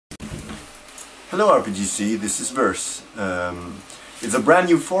Hello RPGC, this is Verse. It's a brand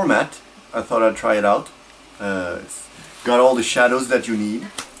new format. I thought I'd try it out. It's got all the shadows that you need.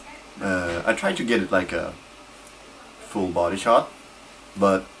 I tried to get it like a full body shot,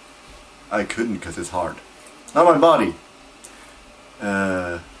 but I couldn't because it's hard. Not my body.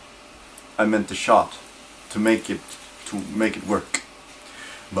 I meant the shot to make it work.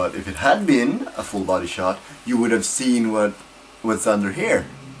 But if it had been a full body shot, you would have seen what's under here.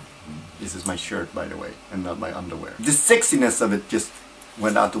 This is my shirt, by the way, and not my underwear. The sexiness of it just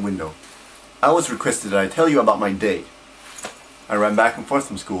went out the window. I was requested that I tell you about my day. I ran back and forth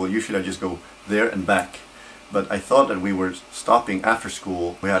from school. Usually I just go there and back. But I thought that we were stopping after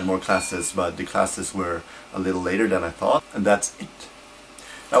school. We had more classes, but the classes were a little later than I thought. And that's it.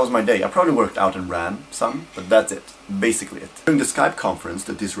 That was my day. I probably worked out and ran some, but that's it. Basically it. During the Skype conference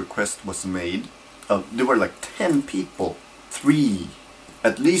that this request was made, there were like 10 people. 3,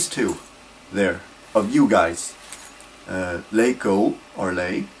 at least 2 there, of you guys. Leiko, or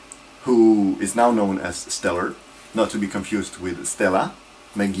Lei, who is now known as Stellar, not to be confused with Stella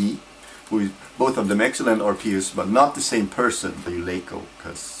McGee, who is both of them excellent RPs, but not the same person. You Leiko,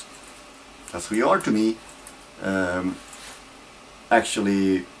 because that's who you are to me.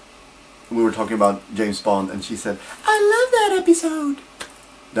 Actually, we were talking about James Bond, and she said, "I love that episode."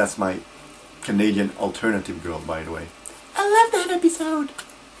 That's my Canadian alternative girl, by the way. I love that episode.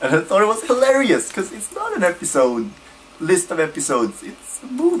 And I thought it was hilarious, because it's not an episode, list of episodes, it's a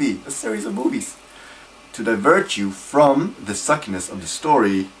movie, a series of movies. To divert you from the suckiness of the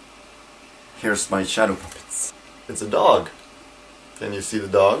story, here's my shadow puppets. It's a dog. Can you see the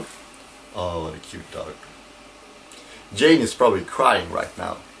dog? Oh, what a cute dog. Jane is probably crying right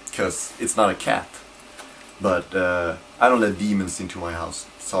now, because it's not a cat. But I don't let demons into my house,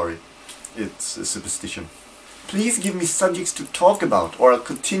 sorry. It's a superstition. Please give me subjects to talk about, or I'll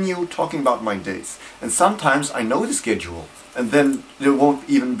continue talking about my days. And sometimes I know the schedule, and then there won't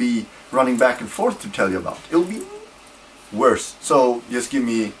even be running back and forth to tell you about. It'll be worse. So just give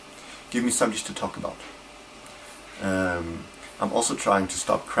me subjects to talk about. I'm also trying to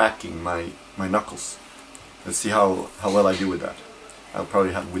stop cracking my knuckles. Let's see how well I do with that. I'll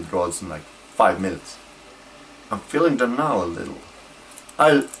probably have withdrawals in like 5 minutes. I'm feeling them now a little.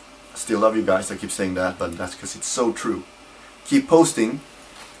 I still love you guys, I keep saying that, but that's because it's so true. Keep posting,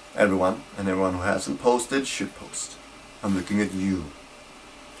 everyone, and everyone who hasn't posted should post. I'm looking at you.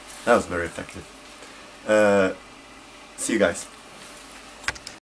 That was very effective. See you guys.